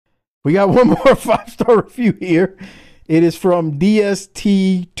We got one more 5-star review here. It is from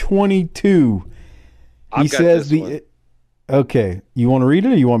DST22. He I've got says this one. the okay. You want to read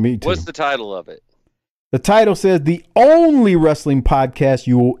it, or you want me What's to? the title of it? The title says the only wrestling podcast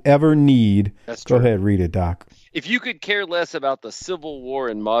you will ever need. That's Go true. ahead, read it, Doc. If you could care less about the Civil War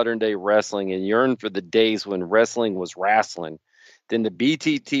in modern day wrestling and yearn for the days when wrestling was wrestling, then the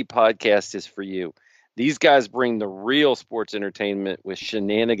BTT podcast is for you. These guys bring the real sports entertainment with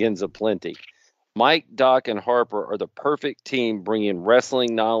shenanigans aplenty. Mike, Doc, and Harper are the perfect team bringing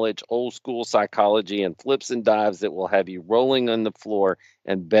wrestling knowledge, old school psychology, and flips and dives that will have you rolling on the floor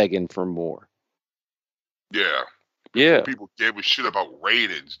and begging for more. Yeah. Before Yeah. people gave a shit about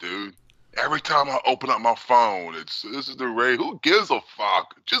ratings, dude. Every time I open up my phone, this is the rate. Who gives a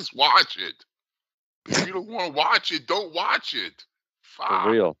fuck? Just watch it. If you don't want to watch it, don't watch it. For Fuck.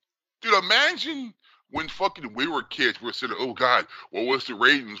 real. Dude, imagine when fucking we were kids, we were sitting, oh God, what was the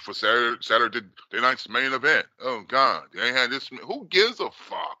ratings for Saturday night's main event? Oh God, they ain't had this. Who gives a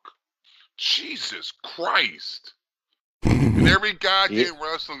fuck? Jesus Christ. And every Yeah. goddamn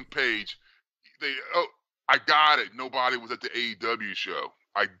wrestling page, I got it. Nobody was at the AEW show.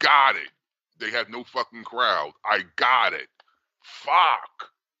 I got it. They had no fucking crowd. I got it. Fuck.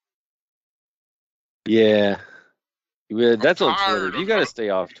 Yeah. Yeah, I'm that's on Twitter. tired You of. got to stay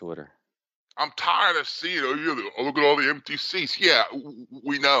off Twitter. I'm tired of seeing. Oh, look at all the empty seats. Yeah,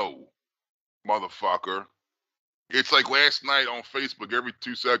 we know, motherfucker. It's like last night on Facebook. Every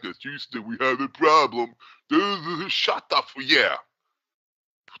 2 seconds, Houston, we have a problem. Shut the yeah.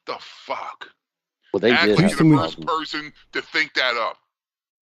 What the fuck? Well, they Act did like have you're a Houston, the we first problem. person to think that up.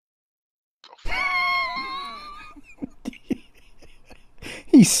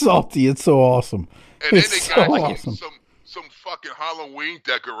 he's salty. It's so awesome. And then It's they so got like awesome. some fucking Halloween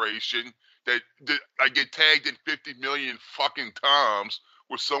decoration that I get tagged in 50 million fucking times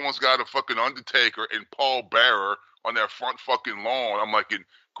where someone's got a fucking Undertaker and Paul Bearer on their front fucking lawn. I'm like,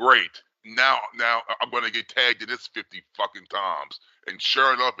 great. Now I'm gonna get tagged in this 50 fucking times. And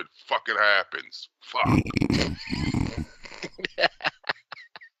sure enough, it fucking happens. Fuck.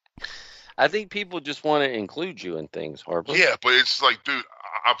 I think people just want to include you in things, Harper. Yeah, but it's like, dude,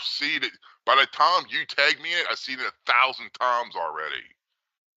 I've seen it. By the time you tag me in it, I've seen it 1,000 times already.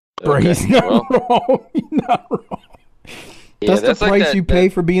 Bro, Okay. he's not Well, wrong. He's not wrong. yeah, That's the that's like price you pay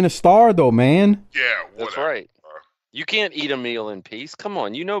for being a star, though, man. Yeah, whatever. That's right. You can't eat a meal in peace. Come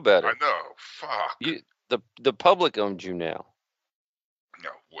on, you know better. I know. Fuck. The public owns you now. No,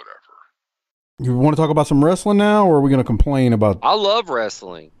 whatever. You want to talk about some wrestling now, or are we going to complain about? I love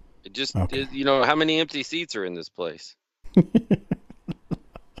wrestling. It just Okay. how many empty seats are in this place?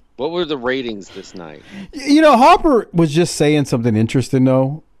 What were the ratings this night? Harper was just saying something interesting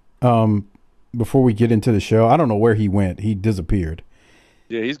though. Before we get into the show, I don't know where he went. He disappeared.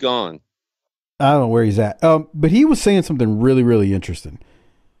 Yeah, he's gone. I don't know where he's at. But he was saying something really, really interesting.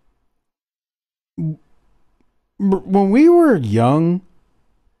 When we were young,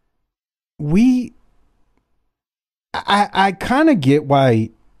 I kind of get why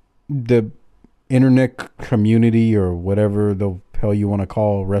the internet community or whatever the hell you want to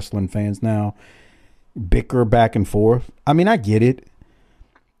call wrestling fans now bicker back and forth. I mean, I get it.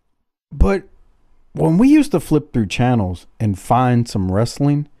 But when we used to flip through channels and find some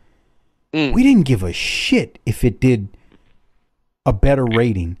wrestling, we didn't give a shit if it did a better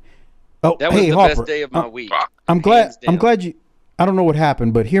rating. Oh, That was hey, the Harper, best day of my week. I'm glad. Hands down. I'm glad you. I don't know what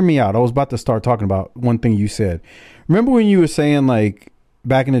happened, but hear me out. I was about to start talking about one thing you said. Remember when you were saying like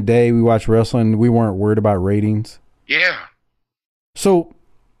back in the day we watched wrestling, we weren't worried about ratings. Yeah. So,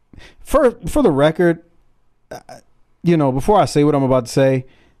 for the record, before I say what I'm about to say,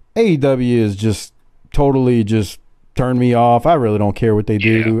 AEW is just totally just turned me off. I really don't care what they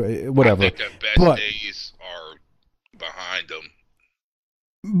do. Whatever. I think their best days are behind them.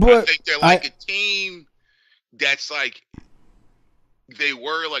 But I think they're like a team that's like they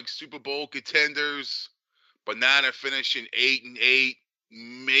were like Super Bowl contenders, but now they're finishing 8-8,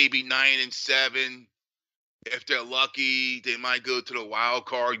 maybe 9-7. If they're lucky, they might go to the wild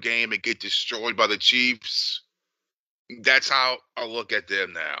card game and get destroyed by the Chiefs. That's how I look at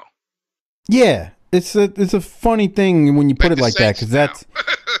them now. yeah, it's a funny thing when you put Like it like that because Saints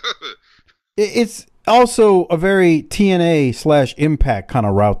it's also a very TNA / Impact kind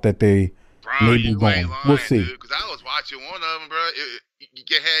of route that they Bro, may be you going. ain't lying, We'll see. Because I was watching one of them, bro. You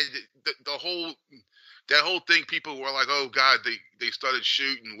had the whole that whole thing. People were like, "Oh God," they started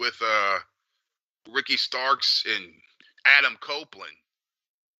shooting with Ricky Starks and Adam Copeland.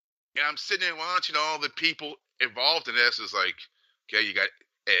 And I'm sitting there watching all the people involved in this. Is like, okay, you got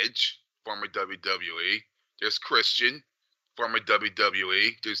Edge, former WWE. There's Christian, former WWE.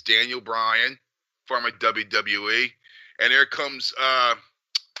 There's Daniel Bryan, former WWE. And there comes,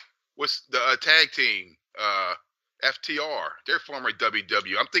 what's the tag team? FTR. They're former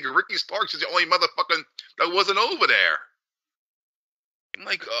WWE. I'm thinking Ricky Starks is the only motherfucker that wasn't over there. I'm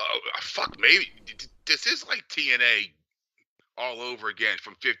like, fuck, maybe this is like TNA all over again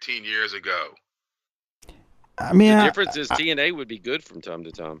from 15 years ago. I mean, the difference is TNA would be good from time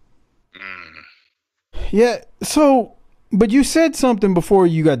to time. Yeah. So, but you said something before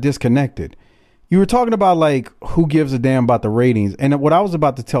you got disconnected. You were talking about like who gives a damn about the ratings, and what I was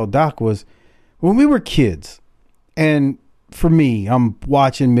about to tell Doc was when we were kids, and for me, I'm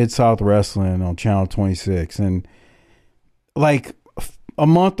watching Mid-South Wrestling on Channel 26, and like a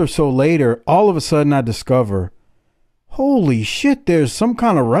month or so later, all of a sudden I discover, holy shit, there's some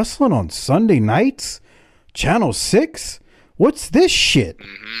kind of wrestling on Sunday nights, Channel 6. What's this shit?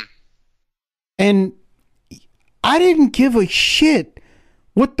 Mm-hmm. And I didn't give a shit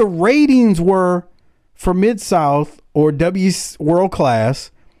what the ratings were for Mid-South or W World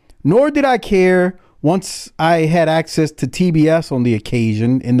Class, nor did I care once I had access to TBS on the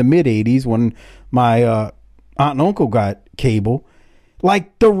occasion in the mid-'80s when my aunt and uncle got cable.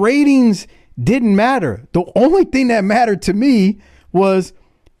 Like, the ratings didn't matter. The only thing that mattered to me was,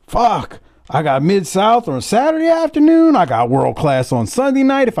 fuck, I got Mid-South on Saturday afternoon. I got World Class on Sunday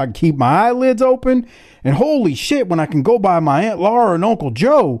night if I can keep my eyelids open. And holy shit, when I can go by my Aunt Laura and Uncle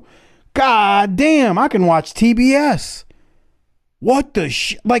Joe, god damn, I can watch TBS. What the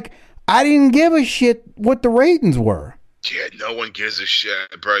shit? Like, I didn't give a shit what the ratings were. Yeah, no one gives a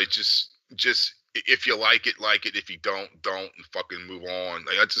shit, bro. Just if you like it, like it. If you don't, and fucking move on.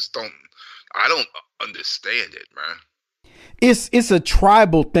 Like, I don't understand it, man. It's a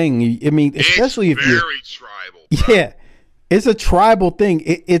tribal thing. I mean, especially it's if you're very tribal. Bro. Yeah, it's a tribal thing.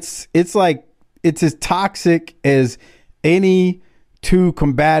 It's like it's as toxic as any two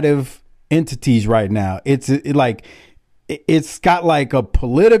combative entities right now. It's got like a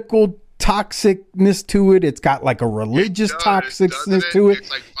political toxicness to it. It's got like a religious toxicness to it.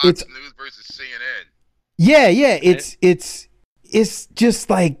 It's like Fox News versus CNN. Yeah. It's just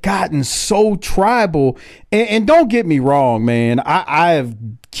like gotten so tribal. And don't get me wrong, man. I have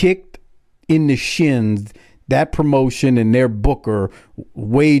kicked in the shins that promotion and their booker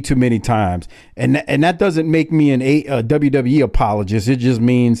way too many times. And that doesn't make me a WWE apologist. It just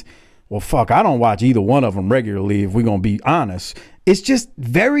means, well, fuck, I don't watch either one of them regularly, if we're going to be honest. It's just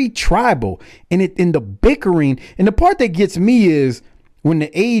very tribal. And in the bickering, and the part that gets me is when the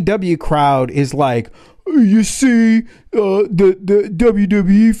AEW crowd is like, you see, the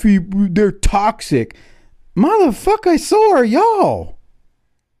WWE people, they're toxic. Motherfucker, so are y'all.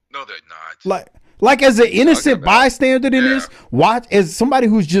 No, they're not. Like as an innocent bystander in this, as somebody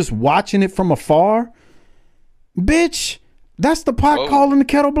who's just watching it from afar, bitch, that's the pot calling the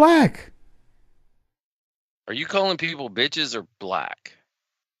kettle black. Are you calling people bitches or black?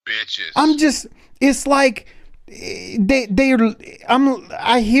 Bitches. It's like I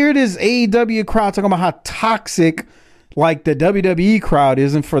hear this AEW crowd talking about how toxic like the WWE crowd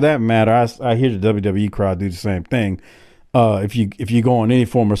is, and for that matter, I hear the WWE crowd do the same thing. If you go on any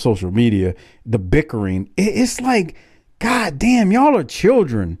form of social media, the bickering, it's like, god damn, y'all are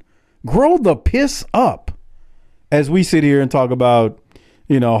children. Grow the piss up. As we sit here and talk about,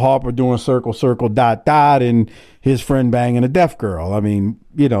 Harper doing circle, dot, and his friend banging a deaf girl. I mean,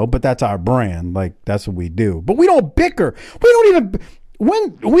 but that's our brand. Like, that's what we do. But we don't bicker. We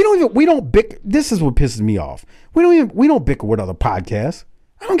don't bicker. This is what pisses me off. We don't bicker with other podcasts.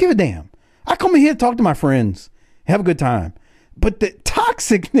 I don't give a damn. I come in here to talk to my friends, have a good time. But the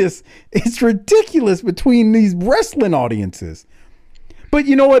toxicness is ridiculous between these wrestling audiences. But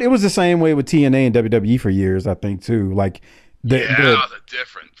you know what? It was the same way with TNA and WWE for years, I think, too. Like, that was a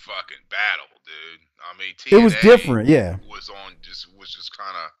different fucking battle, dude. I mean, TNA it was different, yeah. Was just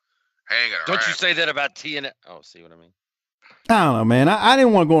kind of hanging around. Don't you say that about TNA? Oh, see what I mean? I don't know, man. I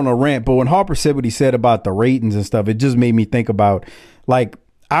didn't want to go on a rant, but when Harper said what he said about the ratings and stuff, it just made me think about, like,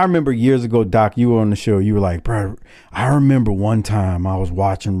 I remember years ago, Doc, you were on the show. You were like, bro, I remember one time I was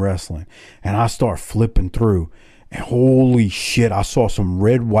watching wrestling and I start flipping through. And holy shit, I saw some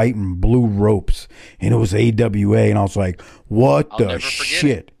red, white, and blue ropes, and it was AWA, and I was like, "What the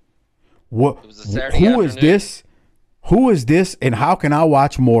shit? What? Who is this? Who is this? And how can I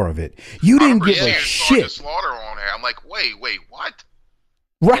watch more of it?" You didn't give a shit. Slaughter on there. I'm like, wait, what?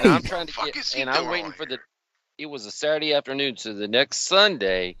 Right. And I'm trying to get, and I'm waiting for it was a Saturday afternoon, so the next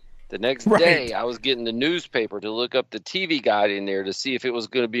Sunday, the next day, I was getting the newspaper to look up the TV guide in there to see if it was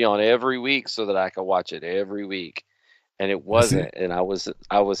going to be on every week so that I could watch it every week. And it wasn't, and I was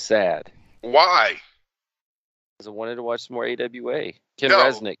sad. Why? I wanted to watch some more AWA. Ken No.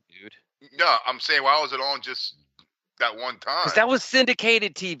 Resnick, dude. No, I'm saying, why was it on just that one time? Because that was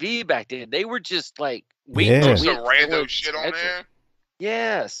syndicated TV back then. They were just like, Yeah. Some random shit on there?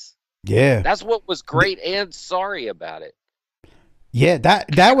 Yes. Yeah. That's what was great and sorry about it. Yeah,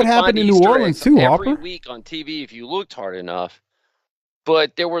 that would happen in New Orleans too, every Harper. week on TV if you looked hard enough.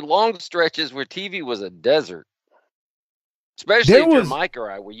 But there were long stretches where TV was a desert. Especially if you're Mike or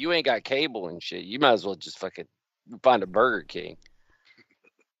I, where you ain't got cable and shit. You might as well just fucking find a Burger King.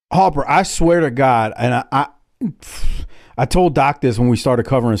 Harper, I swear to God, and I told Doc this when we started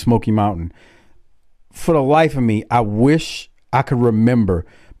covering Smoky Mountain. For the life of me, I wish I could remember,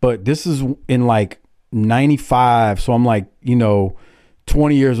 but this is in like 95, so I'm like,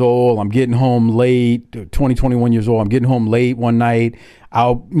 20 years old. I'm getting home late, 20, 21 years old. I'm getting home late one night,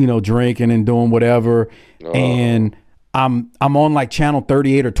 out, drinking and doing whatever. And I'm on like channel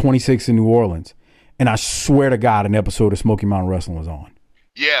 38 or 26 in New Orleans. And I swear to God, an episode of Smoky Mountain Wrestling was on.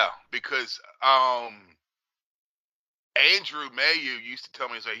 Yeah, because Andrew Mayu used to tell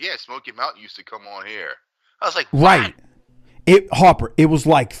me, he's like, yeah, Smoky Mountain used to come on here. I was like, what? Right. Harper, it was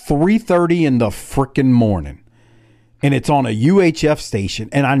like 3:30 in the freaking morning. And it's on a UHF station.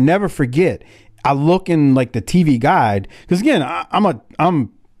 And I never forget, I look in like the TV guide, because again,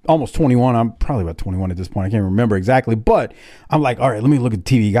 I'm almost 21. I'm probably about 21 at this point. I can't remember exactly. But I'm like, all right, let me look at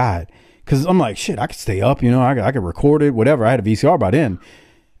the TV guide. Because I'm like, shit, I could stay up, I could record it, whatever. I had a VCR by then.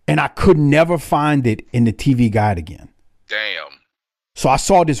 And I could never find it in the TV guide again. Damn. So I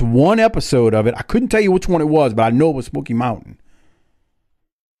saw this one episode of it. I couldn't tell you which one it was, but I know it was Smoky Mountain.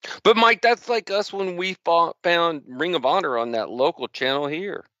 But Mike, that's like us when we found Ring of Honor on that local channel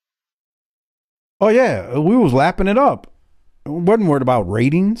here. Oh yeah, we was lapping it up. Wasn't worried about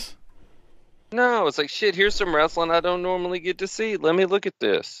ratings. No, it's like, shit, here's some wrestling I don't normally get to see. Let me look at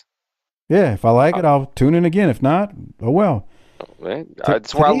this. Yeah, if I like it, I'll tune in again. If not, oh well.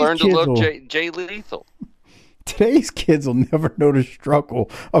 That's where I learned to love Jay Lethal. Today's kids will never know the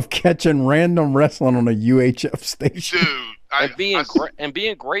struggle of catching random wrestling on a UHF station. Dude, and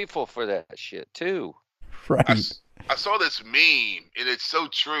being grateful for that shit too. Right. I saw this meme, and it's so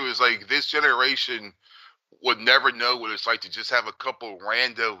true. It's like this generation would never know what it's like to just have a couple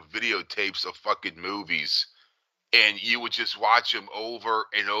rando videotapes of fucking movies, and you would just watch them over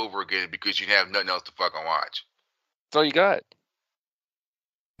and over again because you have nothing else to fucking watch. That's all you got.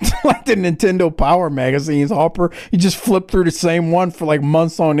 Like the Nintendo Power magazines, Harper. You just flip through the same one for like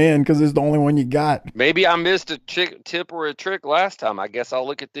months on end because it's the only one you got. Maybe I missed a tip or a trick last time. I guess I'll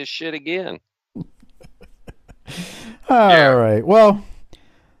look at this shit again. All right. Well,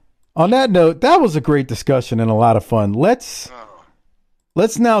 on that note, that was a great discussion and a lot of fun. Let's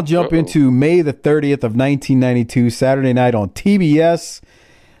now jump into May the 30th of 1992, Saturday night on TBS.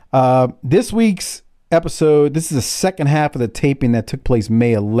 This week's episode, this is the second half of the taping that took place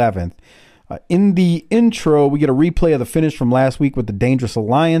May 11th. In the intro, we get a replay of the finish from last week with the Dangerous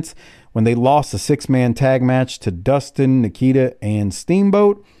Alliance when they lost a 6-man tag match to Dustin, Nikita, and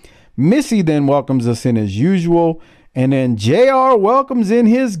Steamboat. Missy then welcomes us in as usual, and then JR welcomes in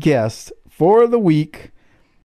his guest for the week,